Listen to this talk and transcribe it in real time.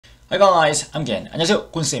Hi guys, I'm Ken.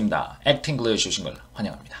 안녕하세요, 곤쌤입니다. Acting English 오신 걸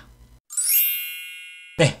환영합니다.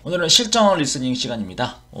 네, 오늘은 실전 리스닝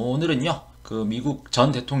시간입니다. 오늘은요, 미국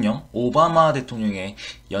전 대통령 오바마 대통령의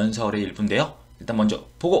연설의 일부인데요. 일단 먼저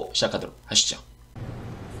보고 시작하도록 하시죠.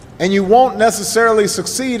 And you won't necessarily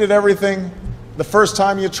succeed at everything the first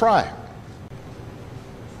time you try.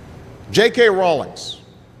 J.K. Rowling,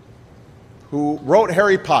 who wrote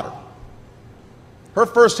Harry Potter, her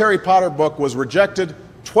first Harry Potter book was rejected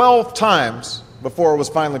 12 times before it was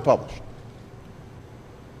finally published.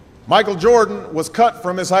 Michael Jordan was cut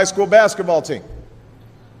from his high school basketball team.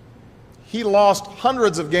 He lost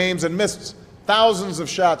hundreds of games and missed thousands of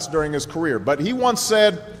shots during his career. But he once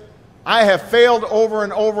said, I have failed over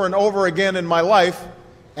and over and over again in my life,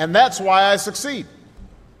 and that's why I succeed.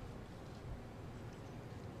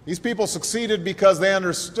 These people succeeded because they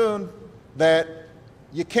understood that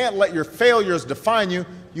you can't let your failures define you.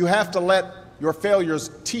 You have to let your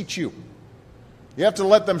failures teach you. You have to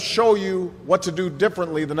let them show you what to do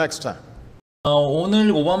differently the next time.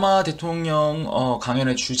 오늘 오바마 대통령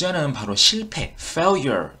강연의 주제는 바로 실패,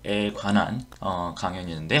 failure에 관한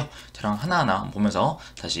강연이었는데요. 저랑 하나하나 보면서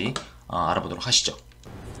다시 알아보도록 하시죠.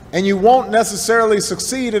 And you won't necessarily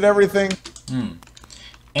succeed at everything.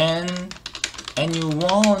 And you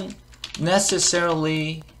won't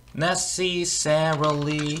necessarily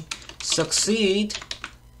succeed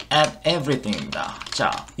at everything입니다.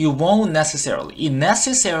 자, you won't necessarily. 이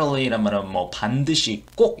necessarily란 말은 뭐 반드시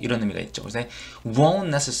꼭 이런 의미가 있죠. 그래서 won't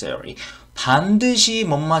necessarily 반드시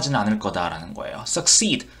멋마지는 않을 거다라는 거예요.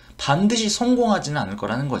 succeed 반드시 성공하지는 않을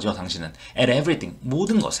거라는 거죠. 당신은 at everything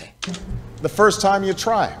모든 것에. The first time you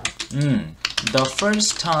try. The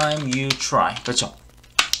first time you try. 그렇죠.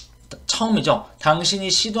 처음이죠.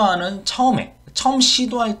 당신이 시도하는 처음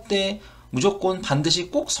시도할 때 무조건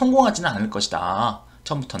반드시 꼭 성공하지는 않을 것이다.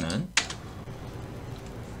 처음부터는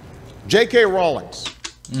J.K. Rowling.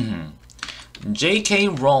 J.K.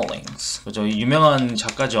 Rowling. 그죠? 유명한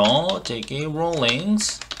작가죠. J.K. Rowling.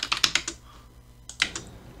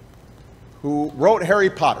 Who wrote Harry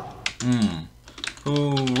Potter.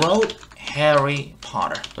 Who wrote Harry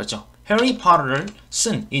Potter. 그렇죠? Harry Potter를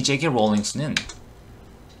쓴 이 J.K. Rowlings는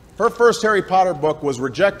Her first Harry Potter book was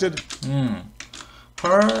rejected.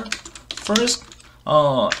 Her first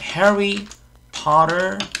Harry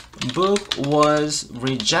Potter book was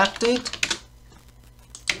rejected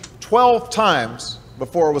 12 times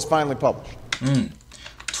before it was finally published.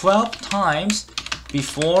 12 times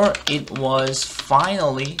before it was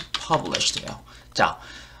finally published. 자,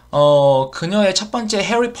 그녀의 첫 번째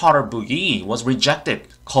해리 포터 북이 was rejected,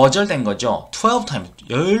 거절된 거죠. 12 times,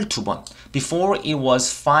 12번. Before it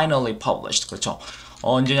was finally published. 그렇죠.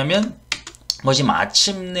 언제냐면 뭐지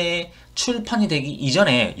마침내 출판이 되기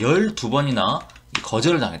이전에 12번이나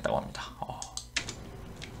거절을 당했다고 합니다.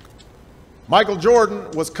 Michael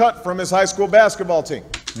Jordan was cut from his high school basketball team.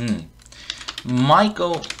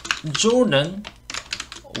 Michael Jordan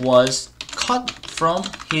was cut from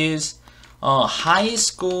his high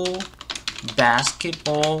school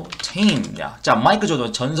basketball team. 자, 마이클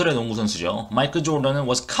조던 전설의 농구 선수죠. 마이클 조던은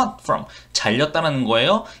was cut from 잘렸다는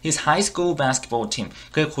거예요. His high school basketball team.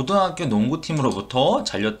 그의 고등학교 농구팀으로부터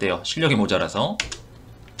잘렸대요. 실력이 모자라서.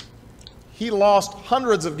 He lost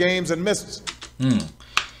hundreds of games and missed.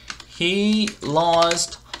 He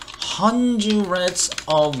lost hundreds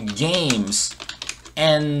of games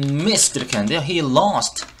and missed 이렇게 하는데요. He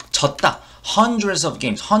lost 졌다. Hundreds of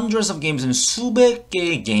games는 수백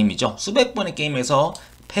개의 게임이죠. 수백 번의 게임에서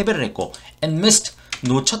패배를 했고 and missed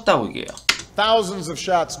놓쳤다고 얘기해요. Thousands of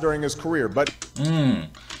shots during his career, but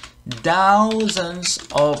thousands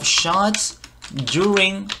of shots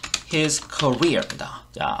during his career.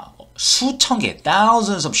 자, 수천 개,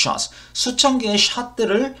 thousands of shots, 수천 개의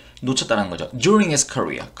샷들을 놓쳤다는 거죠. During his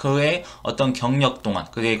career, 그의 어떤 경력 동안,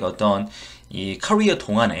 그의 어떤 이 커리어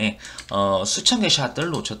동안에 수천 개 샷들을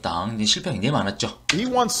놓쳤다. 근데 실패가 굉장히 많았죠. He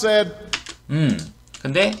once said,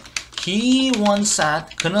 근데 he once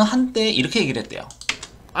said, 그는 한때 이렇게 얘기를 했대요.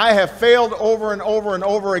 I have failed over and over and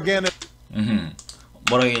over again.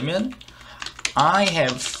 뭐라고 얘기하면 I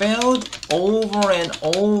have failed over and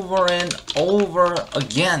over and over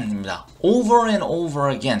again입니다. Over and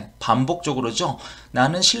over again 반복적으로죠.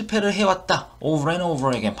 나는 실패를 해왔다. Over and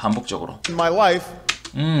over again 반복적으로. In my life.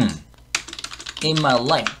 In my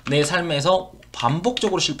life, 내 삶에서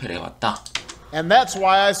반복적으로 실패를 해왔다. And that's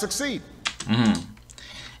why I succeed.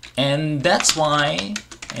 And that's why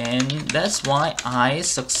I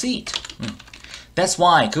succeed. That's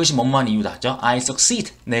why, 그것이 뭔만 이유다. I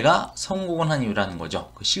succeed. 내가 성공을 한 이유라는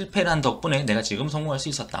거죠. 그 실패를 한 덕분에 내가 지금 성공할 수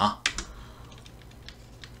있었다.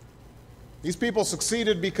 These people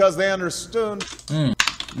succeeded because they understood.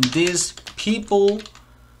 these people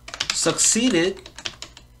succeeded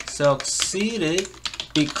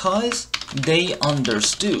because they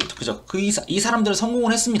understood. 그죠? 이 사람들은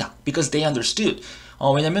성공을 했습니다. Because they understood.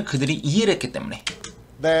 왜냐면 그들이 이해를 했기 때문에.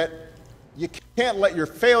 That you can't let your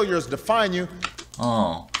failures define you.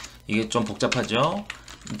 이게 좀 복잡하죠.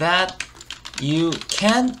 That you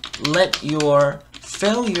can't let your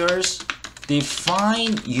failures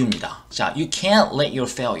define you입니다. 자, you can't let your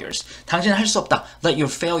failures. 당신은 할 수 없다. Let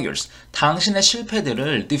your failures. 당신의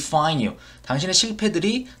실패들을 define you. 당신의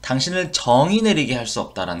실패들이 당신을 정의 내리게 할 수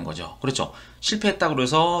없다라는 거죠. 그렇죠. 실패했다고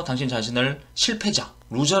해서 당신 자신을 실패자,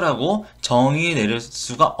 루저라고 정의 내릴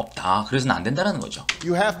수가 없다. 그래서는 안 된다는 거죠.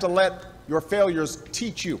 You have to let your failures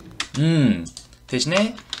teach you.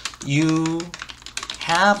 대신에 you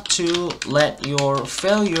have to let your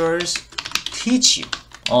failures teach you.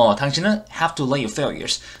 당신은 have to let your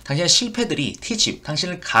failures. 당신의 실패들이 teach you.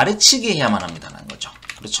 당신을 가르치게 해야만 합니다라는 거죠.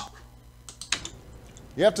 그렇죠.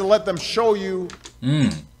 You have to let them show you.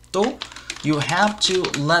 또 you have to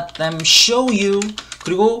let them show you.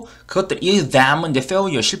 그리고 그것들, 이 them은 이제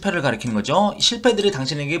failure, 실패를 가리키는 거죠. 실패들이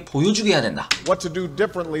당신에게 보여주게 해야 된다. What to do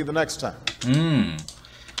differently the next time.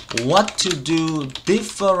 What to do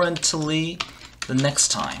differently the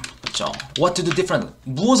next time. 그렇죠. What to do differently.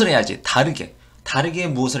 무엇을 해야지 다르게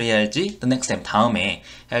무엇을 해야 할지 the next time, 다음에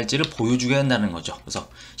해야 할지를 보여주게 한다는 거죠. 그래서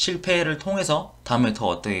실패를 통해서 다음에 더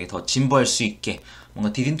어떻게 더 진보할 수 있게,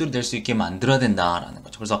 뭔가 디딤돌이 될 수 있게 만들어야 된다라는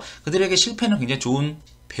거죠. 그래서 그들에게 실패는 굉장히 좋은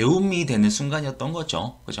배움이 되는 순간이었던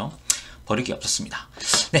거죠. 그죠? 버릴 게 없었습니다.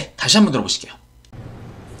 네, 다시 한번 들어보실게요.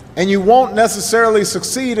 And you won't necessarily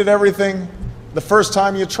succeed at everything the first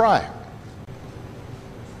time you try.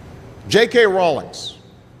 J.K. Rowling,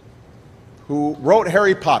 who wrote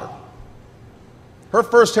Harry Potter, her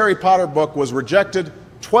first Harry Potter book was rejected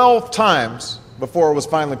 12 times before it was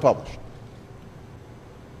finally published.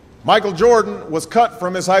 Michael Jordan was cut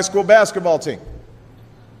from his high school basketball team.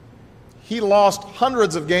 He lost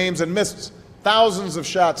hundreds of games and missed thousands of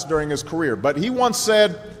shots during his career. But he once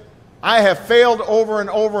said, I have failed over and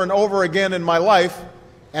over and over again in my life,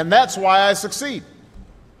 and that's why I succeed.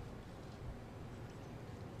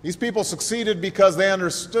 These people succeeded because they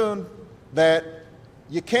understood that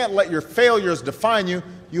you can't let your failures define you.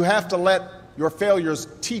 You have to let your failures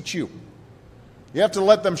teach you. You have to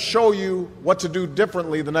let them show you what to do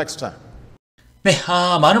differently the next time. 네,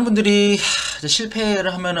 많은 분들이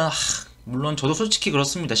실패를 하면은 물론 저도 솔직히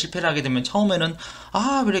그렇습니다. 실패를 하게 되면 처음에는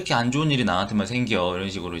왜 이렇게 안 좋은 일이 나한테만 생겨,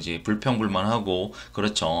 이런 식으로 이제 불평불만하고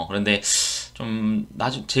그렇죠. 그런데 좀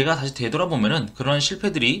제가 다시 되돌아보면은 그런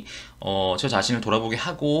실패들이 저 자신을 돌아보게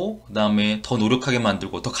하고 그 다음에 더 노력하게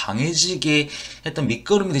만들고 더 강해지게 했던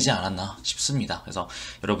밑거름이 되지 않았나 싶습니다. 그래서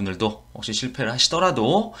여러분들도 혹시 실패를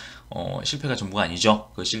하시더라도 실패가 전부가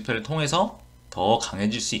아니죠. 그 실패를 통해서 더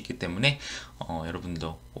강해질 수 있기 때문에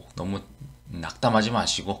여러분들도 꼭 너무 낙담하지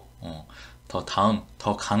마시고 더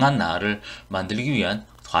강한 나를 만들기 위한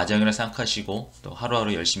과정이라 생각하시고 또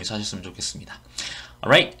하루하루 열심히 사셨으면 좋겠습니다.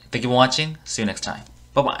 Alright, thank you for watching. See you next time.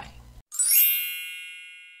 Bye bye.